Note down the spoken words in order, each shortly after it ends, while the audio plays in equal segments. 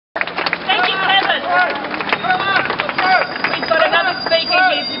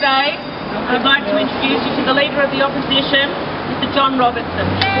I'd like to introduce you to the Leader of the Opposition, Mr. John Robertson.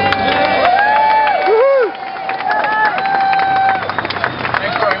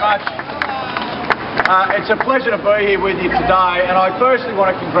 Thanks very much. It's a pleasure to be here with you today, and I firstly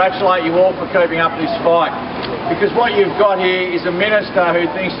want to congratulate you all for keeping up this fight, because what you've got here is a minister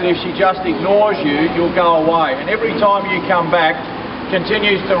who thinks that if she just ignores you, you'll go away, and every time you come back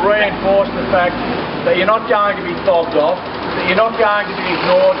continues to reinforce the fact that you're not going to be fobbed off, that you're not going to be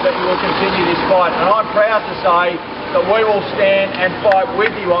ignored, that you will continue this fight. And I'm proud to say that we will stand and fight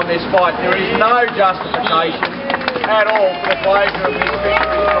with you on this fight. There is no justification at all for the closure of this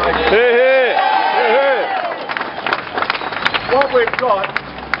fisheries. What we've got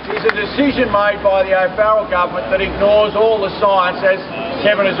is a decision made by the O'Farrell government that ignores all the science, as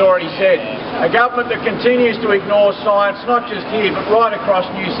Kevin has already said. A government that continues to ignore science, not just here, but right across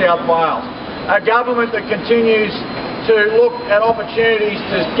New South Wales. A government that continues to look at opportunities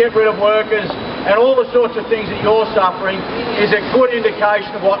to get rid of workers and all the sorts of things that you're suffering is a good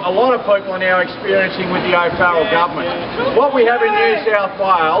indication of what a lot of people are now experiencing with the O'Farrell government. What we have in New South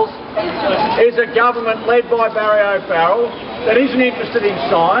Wales is a government led by Barry O'Farrell that isn't interested in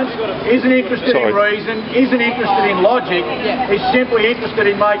science, isn't interested in reason, isn't interested in logic, is simply interested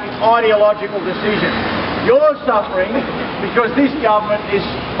in making ideological decisions. You're suffering because this government is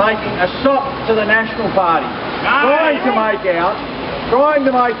making a sop to the National Party, trying to make out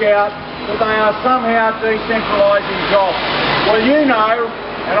that they are somehow decentralising jobs. Well, you know,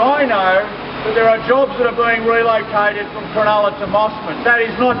 and I know, that there are jobs that are being relocated from Cronulla to Mossman. That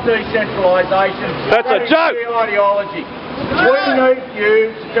is not decentralisation. That's a joke. That is ideology. We need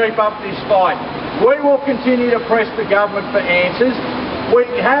you to keep up this fight. We will continue to press the government for answers. We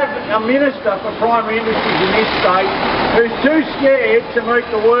have a Minister for Primary Industries in this state who's too scared to meet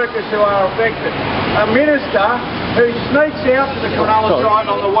the workers who are affected. A Minister who sneaks out to the Cronulla site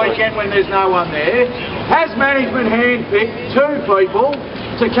on the weekend when there's no one there, has management handpicked 2 people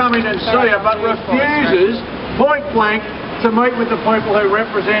to come in and see her, but refuses point blank to meet with the people who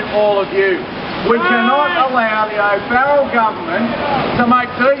represent all of you. We cannot allow the O'Farrell government to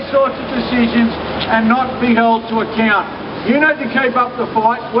make these sorts of decisions and not be held to account. You need to keep up the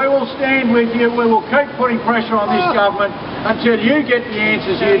fight. We will stand with you. We will keep putting pressure on this government until you get the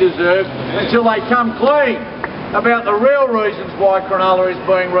answers you deserve, until they come clean about the real reasons why Cronulla is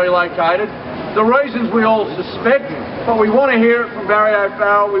being relocated, the reasons we all suspect, but we want to hear it from Barry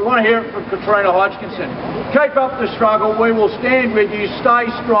O'Farrell, we want to hear it from Katrina Hodgkinson. Keep up the struggle. We will stand with you. Stay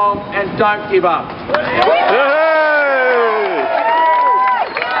strong and don't give up. We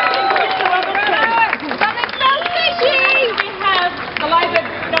have the Labor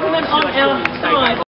government on our side.